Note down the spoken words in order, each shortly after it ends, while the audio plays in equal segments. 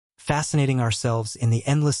fascinating ourselves in the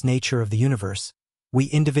endless nature of the universe, we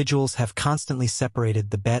individuals have constantly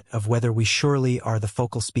separated the bet of whether we surely are the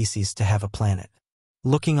focal species to have a planet.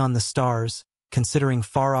 Looking on the stars, considering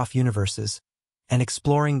far-off universes, and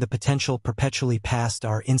exploring the potential perpetually past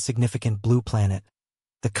our insignificant blue planet,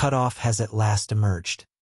 the cutoff has at last emerged.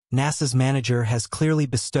 NASA's manager has clearly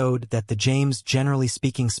bestowed that the James Generally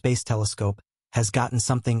Speaking Space Telescope has gotten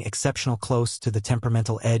something exceptional close to the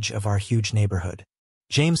temperamental edge of our huge neighborhood.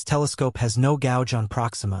 James Telescope has no gouge on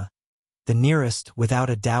Proxima, the nearest, without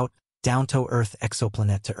a doubt, down-to-earth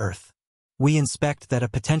exoplanet to Earth. We inspect that a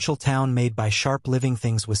potential town made by sharp living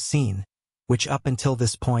things was seen, which up until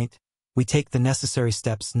this point, we take the necessary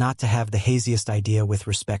steps not to have the haziest idea with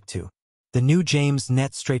respect to. The new James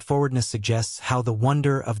net straightforwardness suggests how the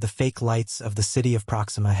wonder of the fake lights of the city of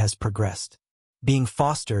Proxima has progressed. Being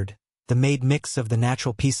fostered, the made mix of the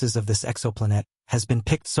natural pieces of this exoplanet has been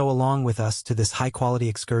picked so along with us to this high-quality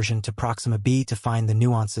excursion to Proxima B to find the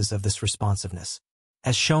nuances of this responsiveness.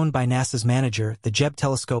 As shown by NASA's manager, the Webb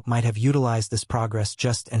Telescope might have utilized this progress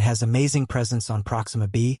just and has amazing presence on Proxima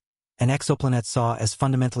B, an exoplanet saw as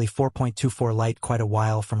fundamentally 4.24 light quite a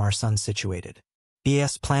while from our sun situated.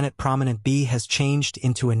 BS planet prominent B has changed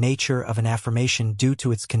into a nature of an affirmation due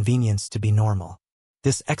to its convenience to be normal.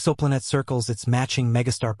 This exoplanet circles its matching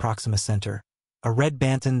megastar Proxima Center, a red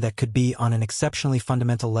bantam that could be on an exceptionally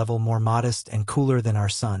fundamental level more modest and cooler than our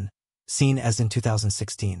sun, seen as in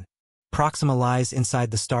 2016. Proxima lies inside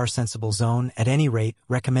the star-sensible zone, at any rate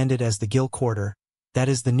recommended as the Gill quarter, that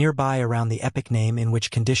is the nearby around the epoch name in which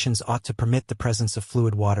conditions ought to permit the presence of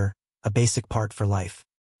fluid water, a basic part for life.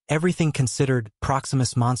 Everything considered,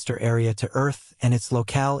 Proxima's monster area to Earth and its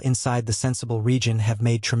locale inside the sensible region have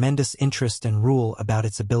made tremendous interest and rule about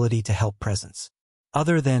its ability to help presence.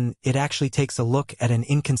 Other than, it actually takes a look at an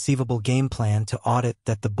inconceivable game plan to audit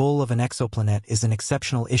that the bull of an exoplanet is an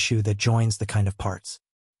exceptional issue that joins the kind of parts.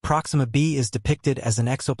 Proxima B is depicted as an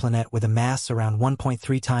exoplanet with a mass around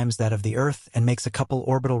 1.3 times that of the Earth and makes a couple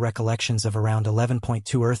orbital recollections of around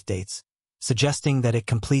 11.2 Earth dates, suggesting that it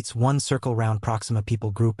completes one circle round Proxima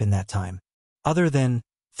people group in that time. Other than,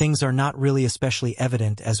 things are not really especially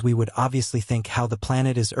evident as we would obviously think how the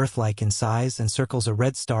planet is Earth-like in size and circles a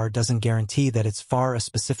red star doesn't guarantee that it's far a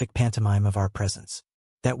specific pantomime of our presence.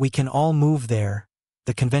 That we can all move there,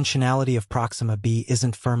 the conventionality of Proxima B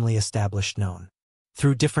isn't firmly established known.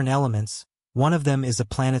 Through different elements, one of them is a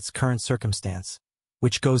planet's current circumstance,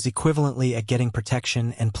 which goes equivalently at getting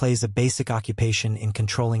protection and plays a basic occupation in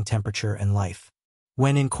controlling temperature and life.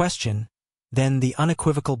 When in question, then the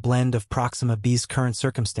unequivocal blend of Proxima B's current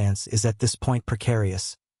circumstance is at this point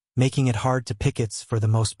precarious, making it hard to pick its, for the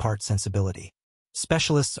most part, sensibility.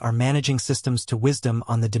 Specialists are managing systems to wisdom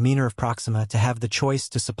on the demeanor of Proxima to have the choice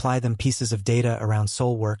to supply them pieces of data around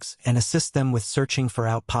soul works and assist them with searching for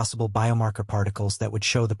out possible biomarker particles that would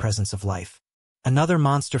show the presence of life. Another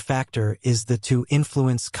monster factor is the to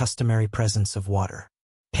influence customary presence of water.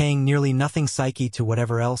 Paying nearly nothing psyche to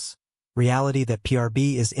whatever else, reality that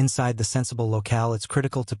PRB is inside the sensible locale, it's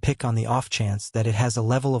critical to pick on the off chance that it has a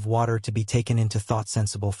level of water to be taken into thought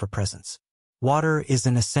sensible for presence. Water is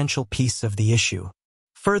an essential piece of the issue.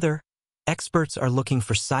 Further, experts are looking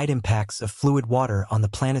for side impacts of fluid water on the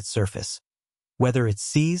planet's surface, whether it's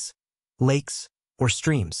seas, lakes, or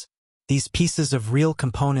streams. These pieces of real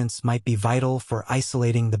components might be vital for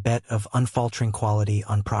isolating the bet of unfaltering quality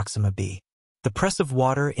on Proxima B. The press of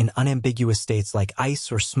water in unambiguous states like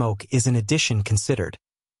ice or smoke is in addition considered,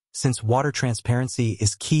 since water transparency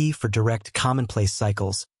is key for direct commonplace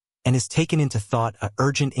cycles and is taken into thought an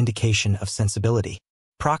urgent indication of sensibility.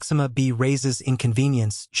 Proxima B raises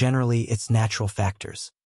inconvenience, generally its natural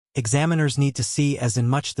factors. Examiners need to see as in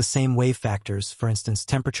much the same wave factors, for instance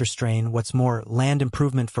temperature strain, what's more, land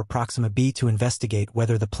improvement for Proxima B to investigate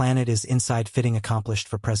whether the planet is inside fitting accomplished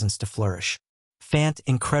for presence to flourish.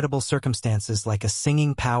 Incredible circumstances like a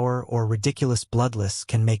singing power or ridiculous bloodless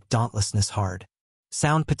can make dauntlessness hard.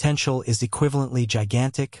 Sound potential is equivalently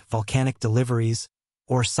gigantic, volcanic deliveries,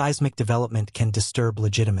 or seismic development can disturb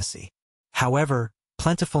legitimacy. However,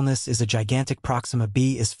 plentifulness is a gigantic. Proxima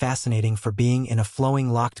B is fascinating for being in a flowing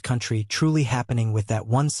locked country truly happening with that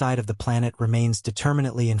one side of the planet remains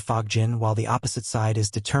determinately in foggin while the opposite side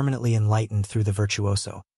is determinately enlightened through the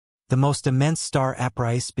virtuoso. The most immense star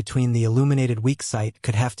apparatus between the illuminated weak site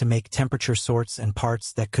could have to make temperature sorts and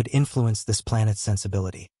parts that could influence this planet's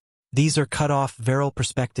sensibility. These are cut-off virile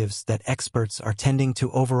perspectives that experts are tending to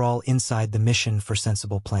overall inside the mission for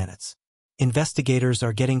sensible planets. Investigators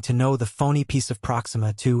are getting to know the phony piece of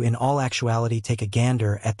Proxima to in all actuality take a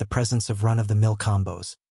gander at the presence of run-of-the-mill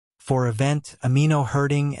combos. For event, amino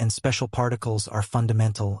herding and special particles are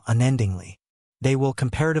fundamental, unendingly. They will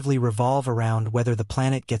comparatively revolve around whether the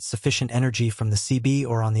planet gets sufficient energy from the CB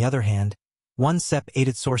or, on the other hand, one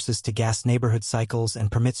SEP-aided sources to gas neighborhood cycles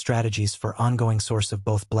and permit strategies for ongoing source of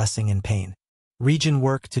both blessing and pain. Region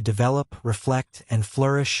work to develop, reflect, and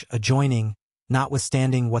flourish, adjoining,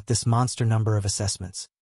 notwithstanding what this monster number of assessments.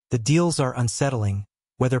 The deals are unsettling,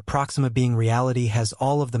 whether Proxima being reality has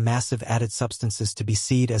all of the massive added substances to be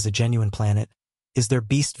seen as a genuine planet. Is there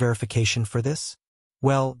beast verification for this?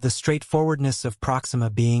 Well, the straightforwardness of Proxima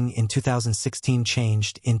being in 2016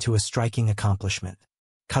 changed into a striking accomplishment.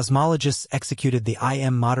 Cosmologists executed the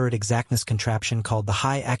IM moderate exactness contraption called the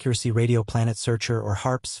High Accuracy Radio Planet Searcher, or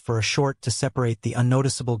HARPS for a short, to separate the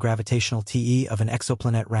unnoticeable gravitational TE of an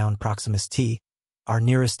exoplanet round Proxima T, our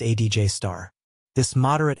nearest ADJ star. This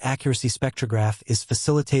moderate accuracy spectrograph is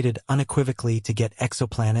facilitated unequivocally to get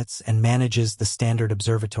exoplanets and manages the Standard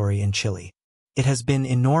Observatory in Chile. It has been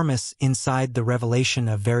enormous inside the revelation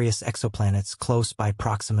of various exoplanets close by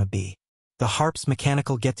Proxima B. The HARPS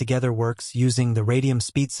mechanical get-together works using the radium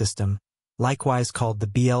speed system, likewise called the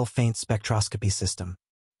BL faint spectroscopy system.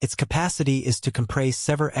 Its capacity is to compress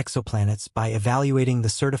several exoplanets by evaluating the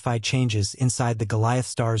certified changes inside the Goliath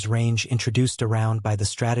star's range introduced around by the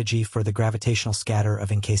strategy for the gravitational scatter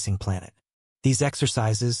of encasing planet. These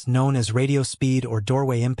exercises, known as radio speed or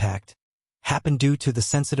doorway impact, happen due to the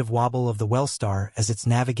sensitive wobble of the well star as it's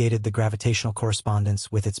navigated the gravitational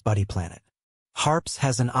correspondence with its buddy planet. HARPS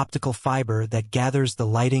has an optical fiber that gathers the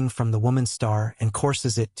lighting from the woman star and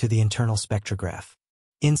courses it to the internal spectrograph.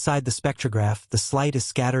 Inside the spectrograph, the light is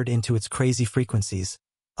scattered into its crazy frequencies,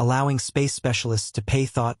 allowing space specialists to pay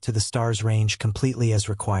thought to the star's range completely as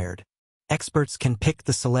required. Experts can pick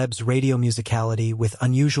the celeb's radio musicality with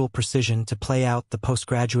unusual precision to play out the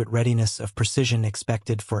postgraduate readiness of precision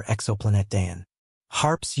expected for exoplanet Dayan.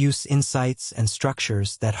 HARPS use insights and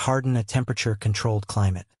structures that harden a temperature-controlled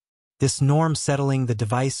climate. This norm settling the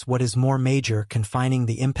device what is more major, confining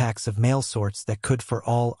the impacts of male sorts that could for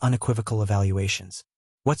all unequivocal evaluations.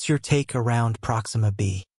 What's your take around Proxima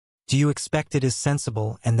B? Do you expect it is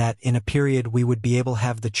sensible and that in a period we would be able to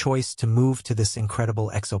have the choice to move to this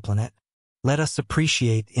incredible exoplanet? Let us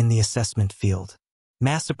appreciate in the assessment field.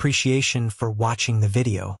 Mass appreciation for watching the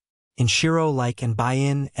video. Inshiro, like and buy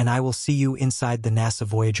in, and I will see you inside the NASA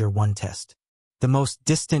Voyager 1 test. The most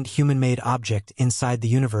distant human-made object inside the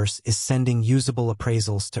universe is sending usable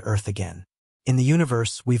appraisals to Earth again. In the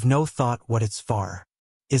universe, we've no thought what it's far.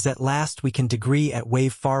 Is at last we can degree at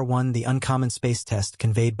wave far 1 the uncommon space test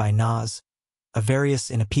conveyed by Nas, a various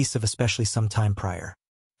in a piece of especially some time prior.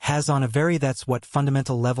 Has on a very that's what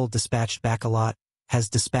fundamental level dispatched back a lot, has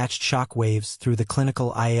dispatched shock waves through the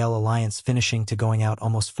clinical IAL alliance finishing to going out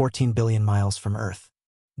almost 14 billion miles from Earth.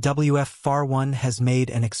 WF far 1 has made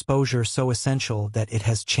an exposure so essential that it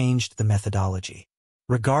has changed the methodology.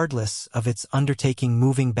 Regardless of its undertaking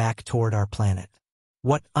moving back toward our planet.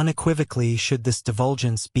 What unequivocally should this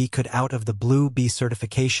divulgence be could out of the blue be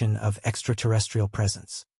certification of extraterrestrial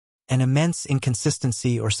presence? An immense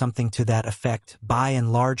inconsistency or something to that effect, by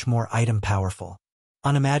and large more item powerful.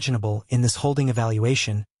 Unimaginable, in this holding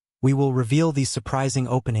evaluation, we will reveal these surprising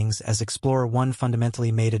openings as Explorer 1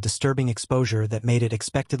 fundamentally made a disturbing exposure that made it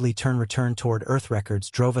expectedly return toward Earth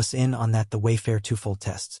records drove us in on that the Wayfair twofold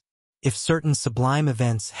tests. If certain sublime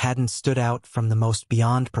events hadn't stood out from the most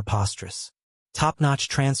beyond preposterous. Top-notch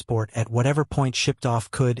transport at whatever point shipped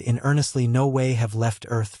off could in earnestly no way have left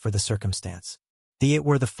Earth for the circumstance. It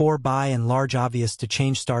were the four by and large obvious to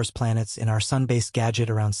change stars planets in our sun-based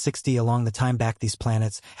gadget around 60 along the time back these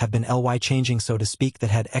planets have been ly changing so to speak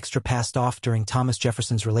that had extra passed off during Thomas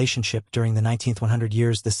Jefferson's relationship during the 19th 100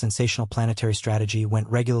 years this sensational planetary strategy went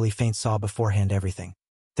regularly faint saw beforehand everything.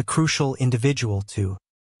 The crucial individual to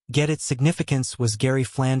get its significance was Gary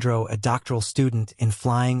Flandreau, a doctoral student in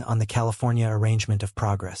flying on the California Arrangement of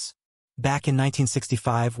Progress. Back in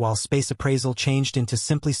 1965, while space appraisal changed into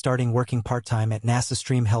simply starting working part-time at NASA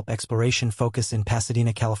Stream Help Exploration Focus in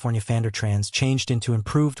Pasadena, California, Fandertrans changed into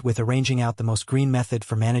improved with arranging out the most green method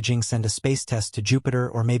for managing send a space test to Jupiter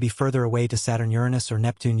or maybe further away to Saturn, Uranus, or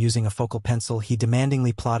Neptune using a focal pencil. He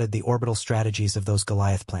demandingly plotted the orbital strategies of those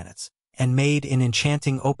Goliath planets, and made in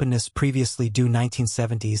enchanting openness previously due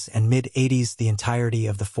 1970s and mid-80s the entirety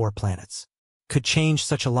of the four planets. Could change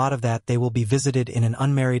such a lot of that they will be visited in an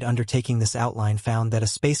unmarried undertaking. This outline found that a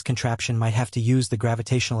space contraption might have to use the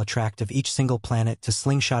gravitational attract of each single planet to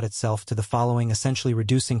slingshot itself to the following, essentially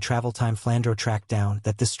reducing travel time. Flandreau tracked down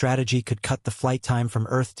that this strategy could cut the flight time from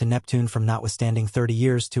Earth to Neptune from notwithstanding 30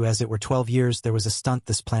 years to as it were 12 years. There was a stunt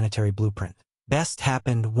this planetary blueprint. Best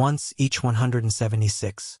happened once each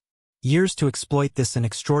 176. Years to exploit this an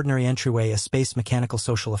extraordinary entryway, a space mechanical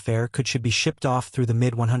social affair should be shipped off through the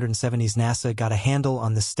mid-170s. NASA got a handle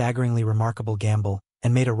on this staggeringly remarkable gamble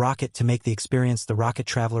and made a rocket to make the experience. The rocket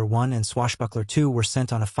Traveler 1 and Swashbuckler 2 were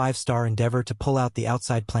sent on a 5-star endeavor to pull out the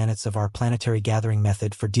outside planets of our planetary gathering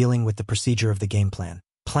method for dealing with the procedure of the game plan.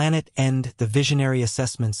 Planet End, the visionary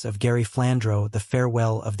assessments of Gary Flandreau, the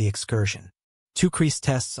farewell of the excursion. 2 crease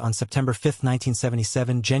tests on September 5,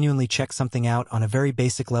 1977 genuinely check something out on a very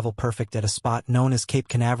basic level, perfect at a spot known as Cape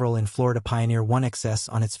Canaveral in Florida. Pioneer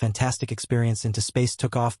 1XS on its fantastic experience into space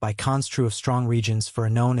took off by Khan's True of Strong Regions for a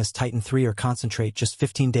known as Titan 3 or concentrate just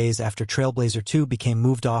 15 days after Trailblazer 2 became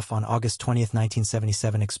moved off on August 20,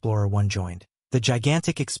 1977. Explorer 1 joined the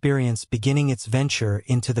gigantic experience, beginning its venture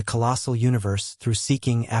into the colossal universe through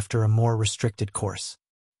seeking after a more restricted course.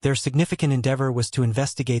 Their significant endeavor was to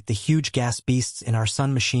investigate the huge gas beasts in our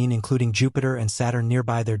sun machine, including Jupiter and Saturn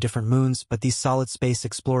nearby their different moons, but these solid space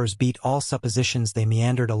explorers beat all suppositions. They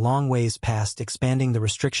meandered a long ways past, expanding the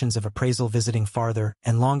restrictions of appraisal, visiting farther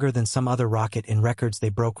and longer than some other rocket in records. They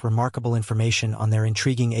broke remarkable information on their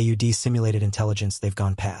intriguing AUD simulated intelligence. They've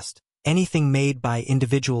gone past anything made by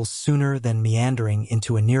individuals sooner than meandering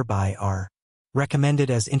into a nearby are recommended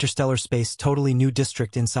as interstellar space, totally new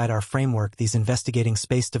district inside our framework. These investigating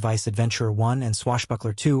space device Adventurer 1 and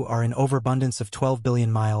Swashbuckler 2 are in overabundance of 12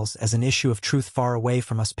 billion miles as an issue of truth, far away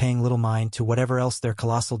from us, paying little mind to whatever else their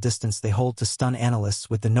colossal distance they hold to stun analysts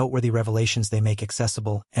with the noteworthy revelations they make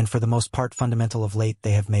accessible, and for the most part fundamental. Of late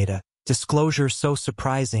they have made a disclosure so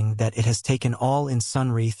surprising that it has taken all in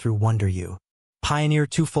sunry through wonder. You Pioneer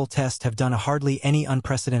 2 full test have done a hardly any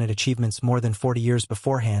unprecedented achievements. More than 40 years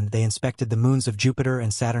beforehand, they inspected the moons of Jupiter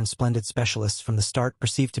and Saturn. Splendid specialists from the start,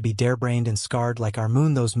 perceived to be dare-brained and scarred like our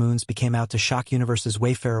moon. Those moons became out to shock universes.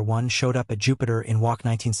 Wayfarer 1 showed up at Jupiter in Walk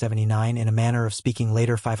 1979 in a manner of speaking.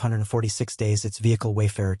 Later 546 days its vehicle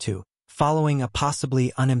Wayfarer 2, following a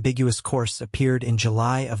possibly unambiguous course, appeared in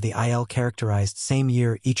July of the IL characterized same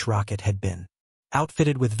year. Each rocket had been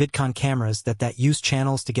outfitted with VidCon cameras that used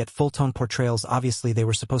channels to get full-tone portrayals. Obviously they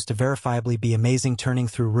were supposed to verifiably be amazing, turning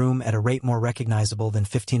through room at a rate more recognizable than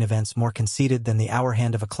 15 events, more conceited than the hour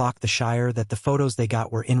hand of a clock. The Shire that the photos they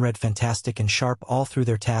got were in red, fantastic and sharp all through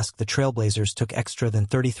their task. The Trailblazers took extra than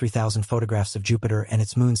 33,000 photographs of Jupiter and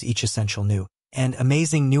its moons, each essential new and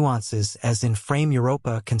amazing nuances, as in frame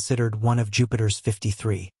Europa, considered one of Jupiter's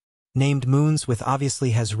 53 named moons, with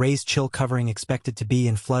obviously has raised chill covering, expected to be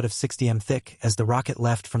in flood of 60 m thick. As the rocket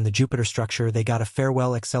left from the Jupiter structure, they got a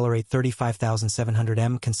farewell accelerate 35,700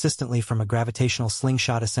 m consistently from a gravitational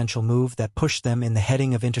slingshot, essential move that pushed them in the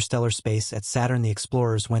heading of interstellar space. At Saturn the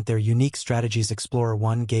explorers went their unique strategies. Explorer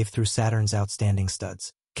 1 gave through Saturn's outstanding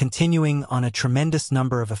studs, continuing on a tremendous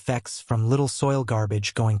number of effects from little soil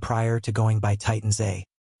garbage going prior to going by Titan's A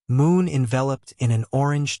moon enveloped in an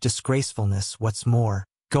orange disgracefulness. What's more,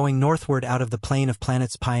 going northward out of the plane of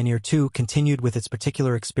planets. Pioneer 2 continued with its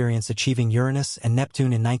particular experience, achieving Uranus and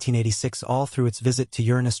Neptune in 1986, all through its visit to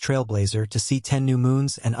Uranus. Trailblazer to see 10 new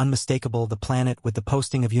moons and unmistakable the planet with the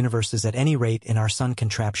posting of universes at any rate in our sun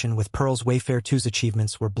contraption with pearls. Wayfarer 2's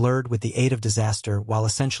achievements were blurred with the aid of disaster, while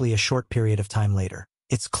essentially a short period of time later,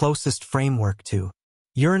 its closest framework to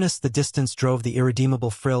Uranus, the distance drove the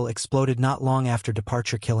irredeemable frill, exploded not long after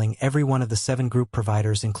departure, killing every one of the 7 group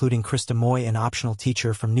providers, including Krista Moy, an optional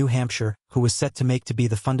teacher from New Hampshire, who was set to make to be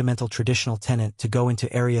the fundamental traditional tenant to go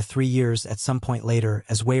into Area 3 years at some point later.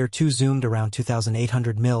 As Wayfarer 2 zoomed around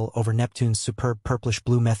 2,800 mil over Neptune's superb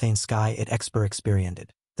purplish-blue methane sky, it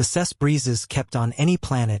experienced the cess breezes kept on any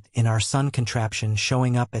planet in our sun contraption,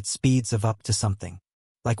 showing up at speeds of up to something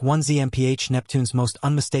like 1 mph. Neptune's most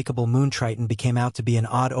unmistakable moon, Triton, became out to be an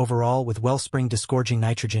odd overall, with wellspring disgorging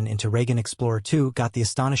nitrogen into Reagan. Explorer 2 got the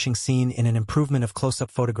astonishing scene in an improvement of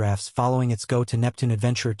close-up photographs following its go to Neptune.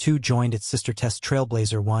 Adventurer 2 joined its sister test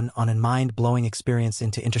Trailblazer 1 on a mind-blowing experience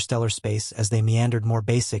into interstellar space. As they meandered more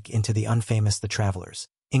basic into the unfamous, the travelers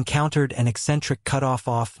encountered an eccentric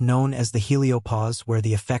cutoff known as the heliopause, where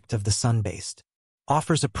the effect of the sun-based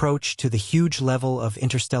offers approach to the huge level of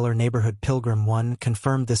interstellar neighborhood. Pilgrim 1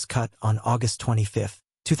 confirmed this cut on August 25,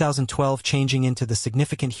 2012, changing into the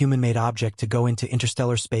significant human-made object to go into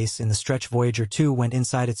interstellar space in the stretch. Voyager 2 went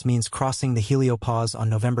inside its means, crossing the heliopause on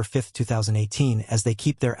November 5, 2018. As they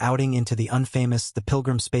keep their outing into the unfamous, the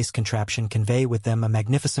Pilgrim space contraption convey with them a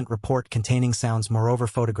magnificent report containing sounds, moreover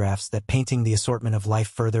photographs that painting the assortment of life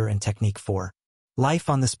further and technique for life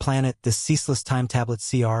on this planet. This ceaseless time tablet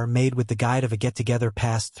CR, made with the guide of a get-together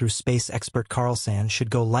passed through space expert Carlson, should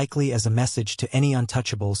go likely as a message to any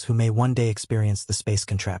untouchables who may one day experience the space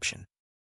contraption.